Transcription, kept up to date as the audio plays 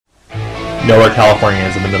Nowhere, California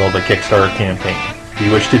is in the middle of a Kickstarter campaign. If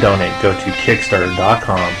you wish to donate, go to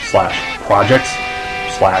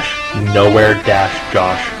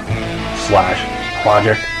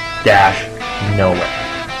kickstarter.com/projects/nowhere-josh/project-nowhere.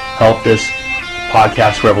 Help this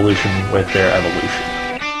podcast revolution with their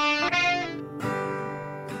evolution.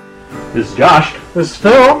 This is Josh. This is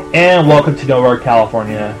Phil. And welcome to Nowhere,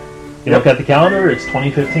 California. You look at the calendar, it's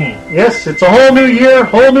 2015. Yes, it's a whole new year,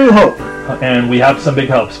 whole new hope. And we have some big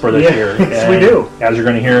hopes for this year. Yes, we do. As you're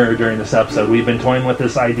going to hear during this episode, we've been toying with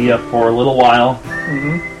this idea for a little while,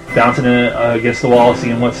 bouncing it against the wall,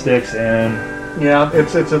 seeing what sticks, and... Yeah,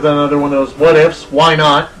 it's another one of those what ifs, why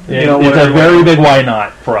not? It's a very big why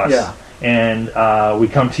not for us. Yeah. And we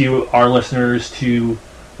come to you, our listeners, to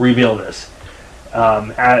reveal this.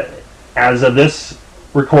 As of this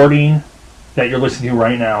recording that you're listening to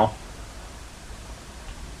right now,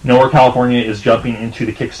 Nowhere, California is jumping into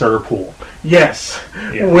the Kickstarter pool. Yes,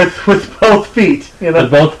 yeah. with both feet. You know? With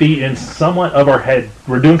both feet and somewhat of our head.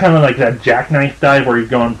 We're doing kind of like that jackknife dive where you're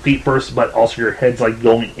going feet first, but also your head's like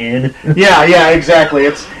going in. Yeah, exactly.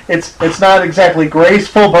 It's not exactly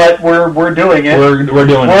graceful, but we're doing it. We're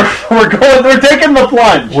doing it. We're taking the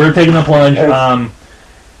plunge. We're taking the plunge. In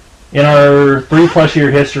our 3+ year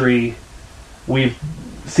history, we've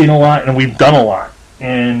seen a lot and we've done a lot,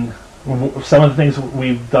 and some of the things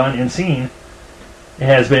we've done and seen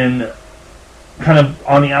has been kind of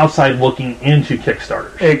on the outside looking into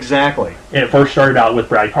Kickstarters. Exactly. And it first started out with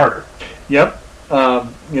Brad Carter. Yep. In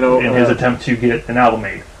his attempt to get an album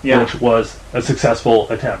made, which was a successful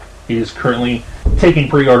attempt. He's currently taking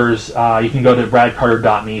pre-orders. You can go to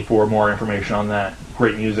bradcarter.me for more information on that.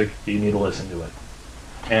 Great music. You need to listen to it.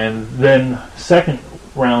 And then second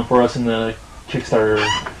round for us in the Kickstarter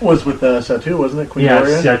was with Satu, wasn't it? Queen Gloria?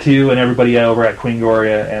 Yes, Satu and everybody over at Queen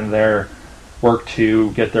Gloria and their work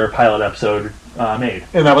to get their pilot episode made.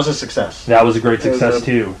 And that was a success. That was a great success,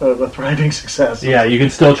 too. A thriving success. Yeah, you can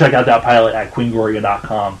still check out that pilot at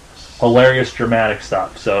queengloria.com. Hilarious, dramatic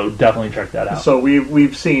stuff, so definitely check that out. So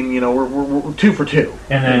we've seen, we're 2 for 2.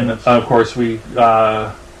 And then, of course, it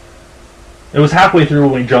was halfway through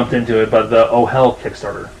when we jumped into it, but the Oh Hell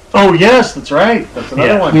Kickstarter. Oh, yes, that's right. That's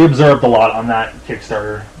another one. We observed a lot on that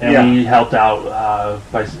Kickstarter, and we helped out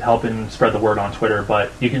by helping spread the word on Twitter.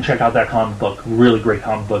 But you can check out that comic book, really great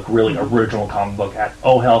comic book, really original comic book at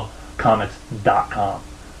ohhellcomics.com.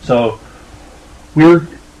 So we were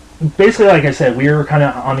basically, like I said, we were kind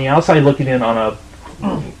of on the outside looking in on a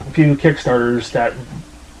few Kickstarters that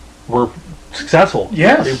were successful.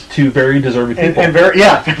 Yes. To very deserving people. And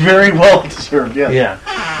very well deserved, yes. Yeah.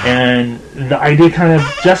 And the idea kind of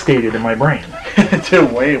gestated in my brain.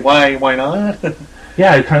 Why not?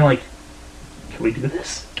 Yeah, kind of like, can we do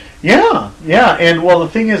this? Yeah. And well, the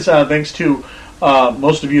thing is, thanks to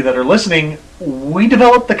most of you that are listening, we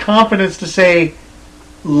developed the confidence to say,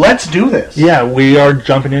 let's do this. Yeah, we are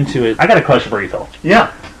jumping into it. I got a question for you, Phil.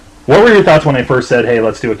 Yeah. What were your thoughts when I first said, hey,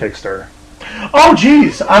 let's do a Kickstarter? Oh,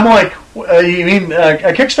 geez. I'm like, you mean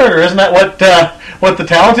a Kickstarter? Isn't that what the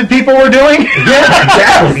talented people were doing? Yeah,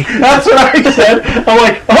 exactly. That's what I said. I'm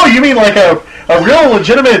like, oh, you mean like a real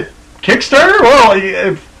legitimate Kickstarter?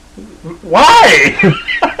 Well, why?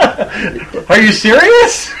 Are you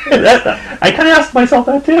serious? I kind of asked myself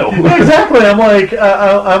that too. Exactly. I'm like,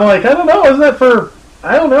 I don't know. Isn't that for?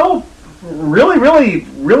 I don't know. Really,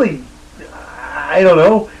 I don't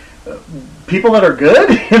know. People that are good,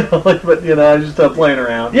 but I just playing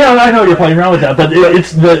around. Yeah, I know you're playing around with that, but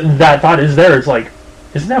it's that thought is there. It's like,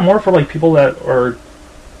 isn't that more for like people that are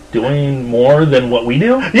doing more than what we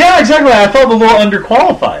do? Yeah, exactly. I felt a little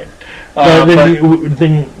underqualified.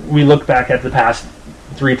 Then we look back at the past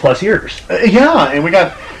 3+ years. And we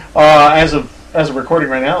got as of recording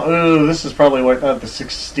right now. This is probably the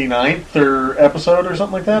 69th episode or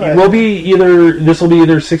something like that. This will be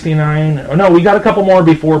either 69. Oh, no, we got a couple more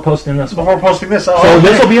before posting this. So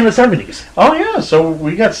this will be in the 70s. Oh yeah, so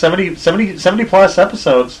we got 70 plus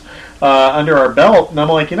episodes under our belt, and I'm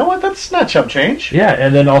like, you know what? That's not chump change. Yeah,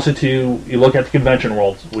 and then also you look at the convention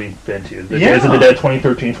worlds we've been to. The Days of the Dead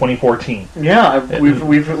 2013, 2014. Yeah,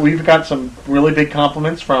 we've got some really big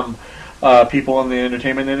compliments from people in the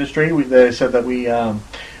entertainment industry. They said that we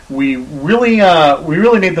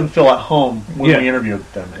really made them feel at home when we interviewed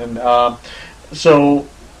them, and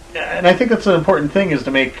I think that's an important thing is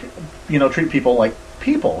to make treat people like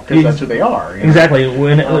people because that's who they are. Exactly.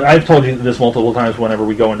 When I've told you this multiple times, whenever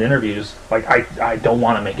we go into interviews, like I don't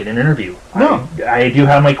want to make it an interview. No, I do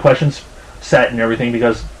have my questions set and everything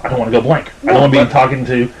because I don't want to go blank. I don't want to be talking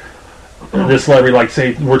to this celebrity like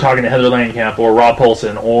say we're talking to Heather Langenkamp or Rob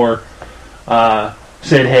Paulson or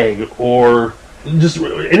Sid Haig or just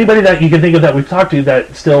anybody that you can think of that we've talked to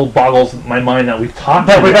that still boggles my mind that we've talked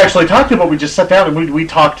to. That we've actually talked to, but we just sat down and we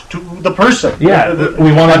talked to the person. Yeah,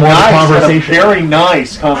 we wanted more conversation. A very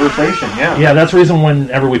nice conversation, yeah. Yeah, that's the reason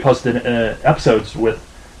whenever we posted episodes with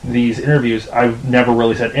these interviews, I've never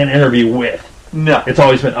really said an interview with. No. It's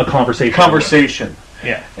always been a conversation. Conversation.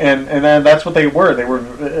 Yeah. And then that's what they were. They were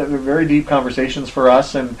very deep conversations for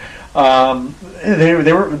us, and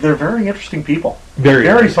they're very interesting people.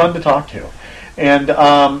 Very fun to talk to. And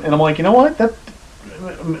I'm like, you know what? That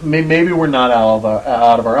maybe we're not out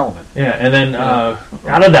of our element. Yeah, and then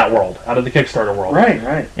out of that world, out of the Kickstarter world,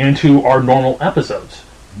 right, into our normal episodes.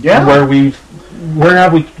 Yeah, where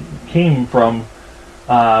have we came from?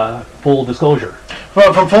 Full disclosure.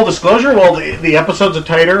 From full disclosure, well, the episodes are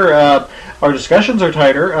tighter. Our discussions are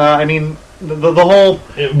tighter. I mean, the whole.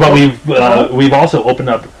 But we've also opened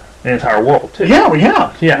up an entire world too. Yeah, we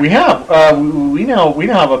have. Yeah, we have. We now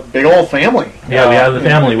have a big old family. Yeah, we have the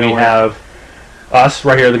family. We have us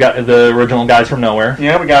right here, the original guys from nowhere.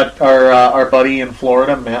 Yeah, we got our buddy in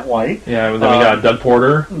Florida, Matt White. Yeah, then we got Doug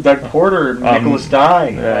Porter, Nicholas Dye,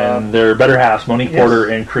 and their better halves, Monique Porter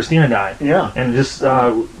and Christina Dye. Yeah, and just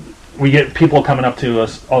we get people coming up to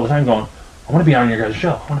us all the time, going, "I want to be on your guys'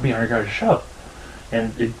 show. I want to be on your guys' show,"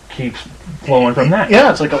 and it keeps flowing from that. Yeah,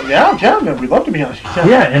 it's like, we'd love to be on.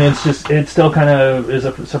 Yeah, and it still kind of is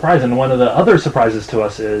a surprise. And one of the other surprises to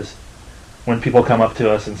us is when people come up to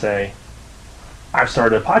us and say, I've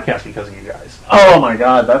started a podcast because of you guys. Oh my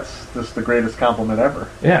God, that's just the greatest compliment ever.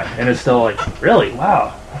 Yeah, and it's still like, really?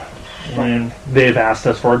 Wow. And they've asked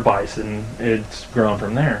us for advice, and it's grown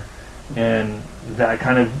from there. And that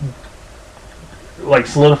kind of like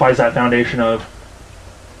solidifies that foundation of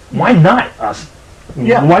why not us?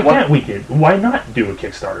 Yeah. Why can't we why not do a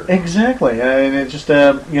Kickstarter? Exactly. And it just,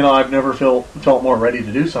 I've never felt more ready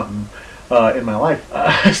to do something in my life,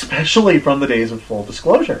 especially from the days of full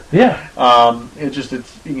disclosure. Yeah. This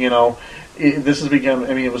has become,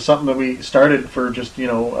 it was something that we started for just,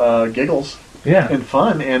 giggles. Yeah. And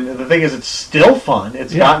fun. And the thing is, it's still fun.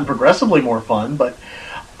 It's gotten progressively more fun, but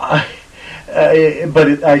I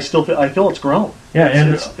feel it's grown.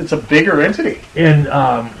 Yeah, it's a bigger entity. And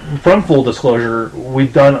from full disclosure,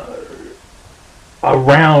 we've done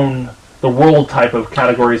around the world type of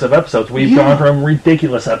categories of episodes. We've gone from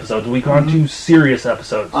ridiculous episodes. We've gone to serious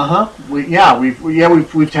episodes.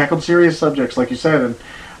 We've tackled serious subjects, like you said, and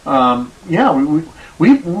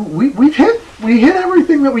we've hit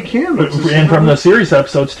everything that we can. And from the serious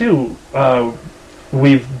episodes too,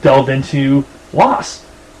 we've delved into loss.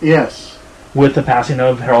 Yes. With the passing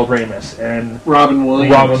of Harold Ramis and Robin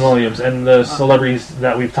Williams and the celebrities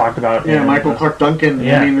that we've talked about. Yeah, Michael Clark Duncan.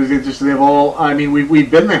 Yeah. We've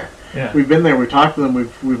been there. Yeah. We've been there. We've talked to them.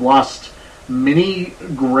 We've lost many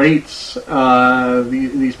greats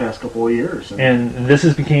these past couple of years. And this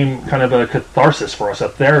has become kind of a catharsis for us, a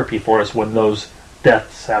therapy for us when those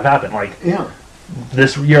deaths have happened.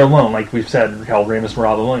 This year alone, like we've said, Harold Ramis and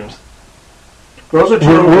Robin Williams. We're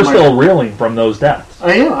still reeling from those deaths.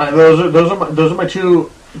 Those are my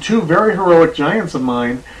two very heroic giants of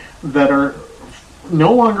mine that are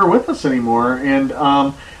no longer with us anymore, and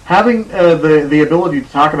having the ability to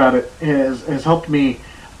talk about it has helped me,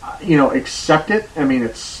 accept it.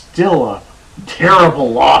 It's still a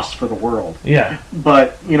terrible loss for the world. Yeah.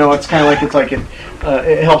 But it's kind of like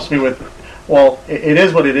it helps me with. Well, it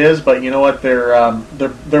is what it is, but you know what?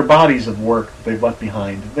 Their bodies of work they've left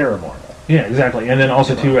behind, they're immortal. Yeah, exactly. And then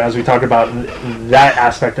also, too, as we talked about that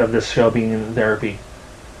aspect of this show being in therapy,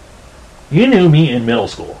 you knew me in middle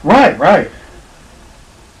school. Right.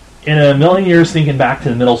 In a million years thinking back to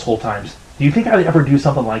the middle school times, do you think I'd ever do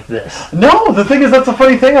something like this? No, the thing is, that's a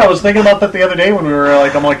funny thing. I was thinking about that the other day when we were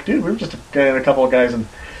I'm like, dude, we were just a couple of guys in,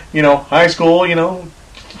 high school,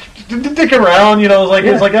 dicking around,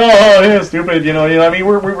 it's like, oh, yeah, stupid, we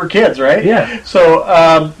were kids, right? Yeah. So,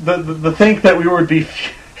 the think that we would be...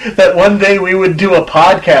 that one day we would do a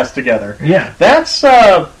podcast together. Yeah. That's,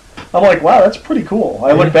 I'm like, wow, that's pretty cool.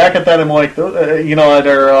 I look back at that and I'm like, at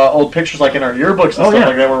our old pictures, like in our yearbooks and stuff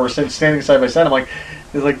like that, where we're standing side by side, I'm like,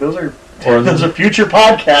 those are future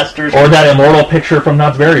podcasters. Or that immortal picture from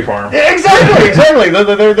Knott's Berry Farm. Yeah, exactly.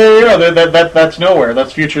 That's nowhere.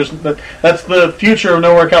 That's futures. That's the future of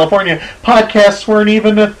Nowhere, California. Podcasts weren't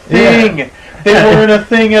even a thing. Yeah. They weren't a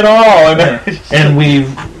thing at all. And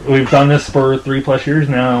we've done this for 3+ years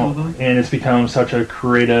now, and it's become such a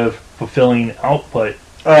creative, fulfilling output.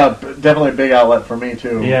 Definitely a big outlet for me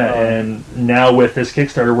too. Yeah, and now with this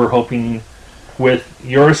Kickstarter, we're hoping, with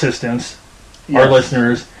your assistance, our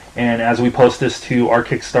listeners, and as we post this to our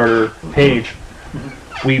Kickstarter page,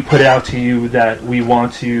 we put out to you that we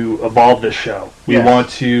want to evolve this show. We want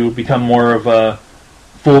to become more of a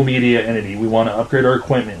full media entity. We want to upgrade our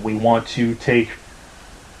equipment. We want to take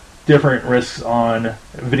different risks on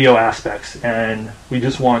video aspects, and we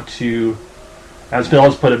just want to, as Phil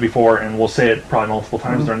has put it before, and we'll say it probably multiple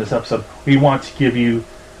times during this episode, we want to give you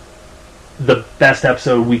the best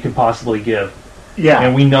episode we can possibly give. Yeah.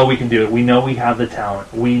 And we know we can do it. We know we have the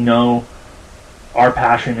talent. We know our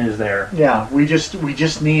passion is there. Yeah, we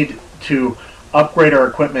just need to upgrade our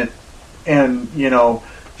equipment and,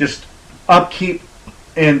 just upkeep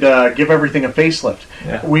and give everything a facelift.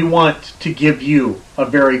 Yeah. We want to give you a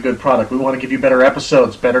very good product. We want to give you better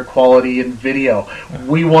episodes, better quality in video.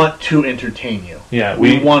 We want to entertain you. Yeah,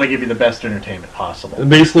 we want to give you the best entertainment possible.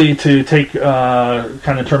 Basically, to take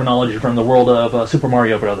kind of terminology from the world of Super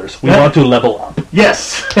Mario Brothers, we want to level up.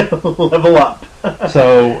 Yes, level up.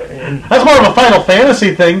 So that's more of a Final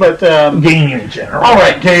Fantasy thing, but gaming in general. All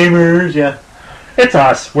right, gamers. Yeah, it's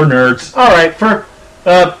us. We're nerds. All right,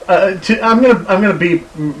 I'm gonna be,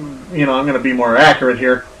 I'm gonna be more accurate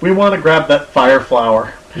here. We want to grab that fire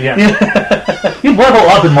flower. Yeah. You level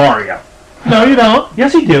up in Mario. No, you don't.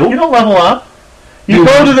 Yes, you do. You don't level up. You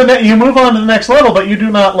go to you move on to the next level, but you do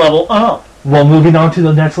not level up. Well, moving on to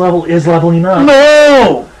the next level is leveling up.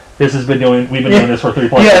 No. We've been doing this for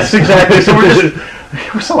 3+. Yes, exactly. So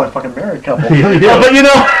we're so like fucking married couple. Yeah, but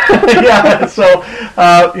yeah. So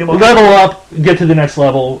level up, get to the next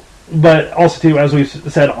level. But also, too, as we've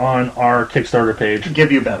said on our Kickstarter page, give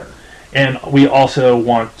you better. And we also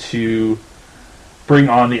want to bring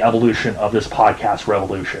on the evolution of this podcast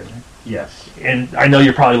revolution. Yes. And I know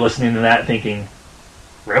you're probably listening to that thinking,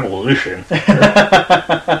 revolution?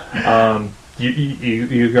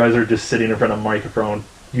 You guys are just sitting in front of a microphone.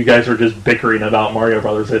 You guys are just bickering about Mario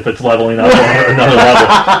Brothers if it's leveling up or another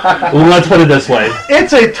level. Well, let's put it this way.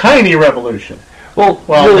 It's a tiny revolution. Well,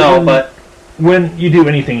 really, no, but when you do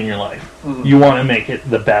anything in your life, you want to make it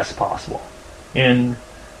the best possible. And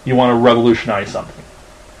you want to revolutionize something.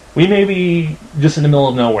 We may be just in the middle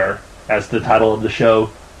of nowhere, as the title of the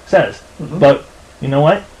show says. But you know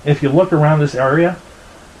what? If you look around this area,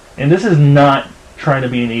 and this is not trying to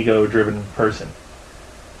be an ego-driven person,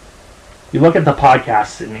 you look at the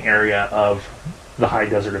podcasts in the area of the high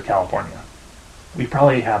desert of California, we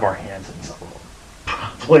probably have our hands in some of them.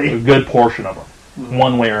 Probably. A good portion of them,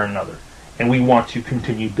 one way or another. And we want to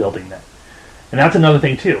continue building that. And that's another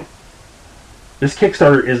thing, too. This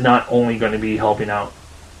Kickstarter is not only going to be helping out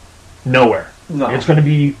nowhere. No. It's going to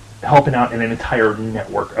be helping out in an entire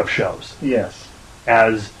network of shows. Yes.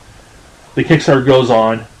 As the Kickstarter goes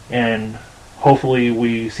on, and hopefully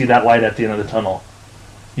we see that light at the end of the tunnel,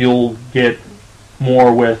 you'll get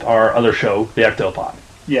more with our other show, the Ectopod.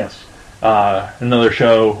 Yes. Another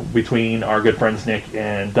show between our good friends Nick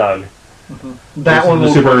and Doug. That one, the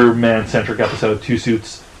Superman-centric episode, 2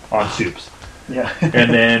 Suits on Soups. Yeah. And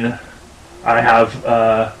then I have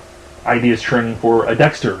ideas churning for a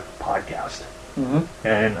Dexter podcast.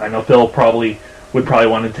 And I know Phil would probably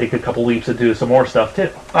want to take a couple leaps to do some more stuff too.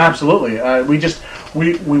 Absolutely.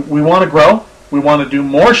 We want to grow. We want to do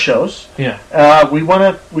more shows. Yeah. We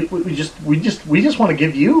just want to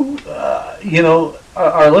give you,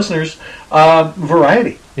 our listeners,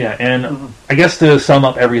 variety. Yeah, and I guess to sum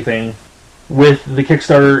up everything, with the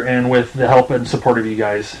Kickstarter and with the help and support of you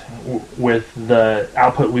guys, with the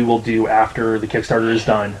output we will do after the Kickstarter is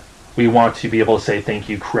done, we want to be able to say thank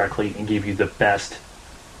you correctly and give you the best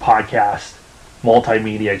podcast,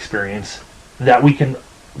 multimedia experience that we can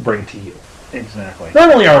bring to you. Exactly.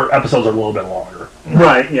 Normally our episodes are a little bit longer.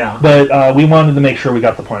 Right, yeah. But we wanted to make sure we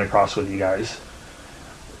got the point across with you guys.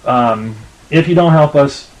 If you don't help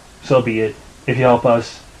us, so be it. If you help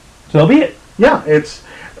us, so be it. Yeah,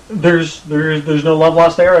 there's no love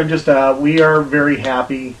lost there. And just we are very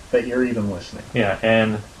happy that you're even listening. Yeah,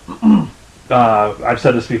 and I've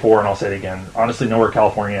said this before, and I'll say it again. Honestly, Nowhere,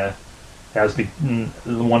 California has been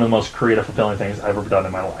one of the most creative, fulfilling things I've ever done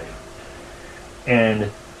in my life.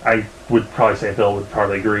 And I would probably say Phil would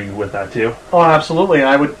probably agree with that too. Oh, absolutely.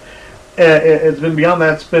 I would. It's been beyond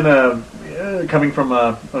that. It's been coming from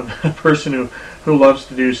a person who loves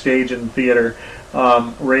to do stage and theater.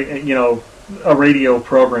 A radio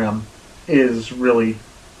program is really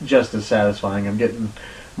just as satisfying. I'm getting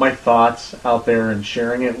my thoughts out there and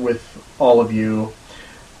sharing it with all of you,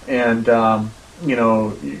 and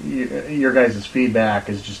your guys' feedback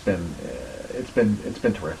has just been it's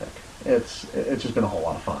been terrific. It's just been a whole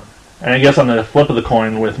lot of fun. And I guess on the flip of the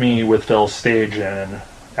coin, with me, with Phil's stage and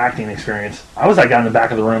acting experience, I was that guy in the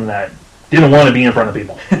back of the room that didn't want to be in front of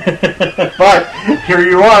people. But here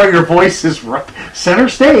you are, your voice is center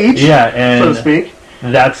stage, yeah, and so to speak.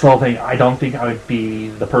 that's the whole thing. I don't think I would be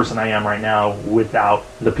the person I am right now without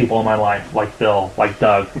the people in my life, like Phil, like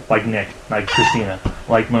Doug, like Nick, like Christina,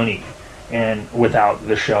 like Monique, and without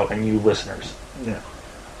the show and you listeners.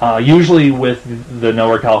 Yeah. Usually with the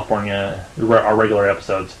Nowhere California, our regular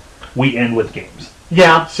episodes, we end with games.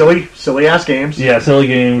 Yeah, silly ass games. Yeah, silly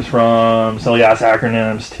games, from silly ass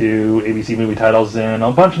acronyms to ABC movie titles and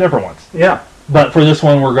a bunch of different ones. Yeah. But for this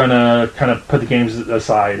one, we're going to kind of put the games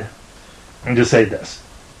aside and just say this.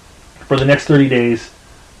 For the next 30 days,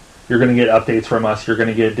 you're going to get updates from us. You're going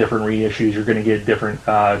to get different reissues. You're going to get different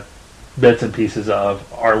bits and pieces of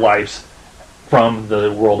our lives from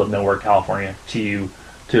the world of Nowhere, California to you,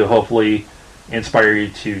 to hopefully inspire you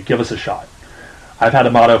to give us a shot. I've had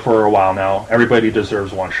a motto for a while now: everybody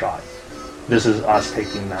deserves one shot. This is us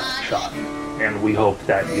taking that shot, and we hope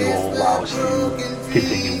that you will allow us to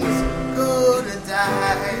continue with it.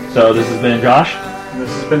 So this has been Josh. And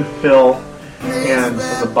this has been Phil, and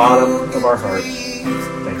from the bottom of our hearts,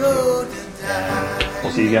 thank you. And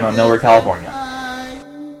we'll see you again on Nowhere, California.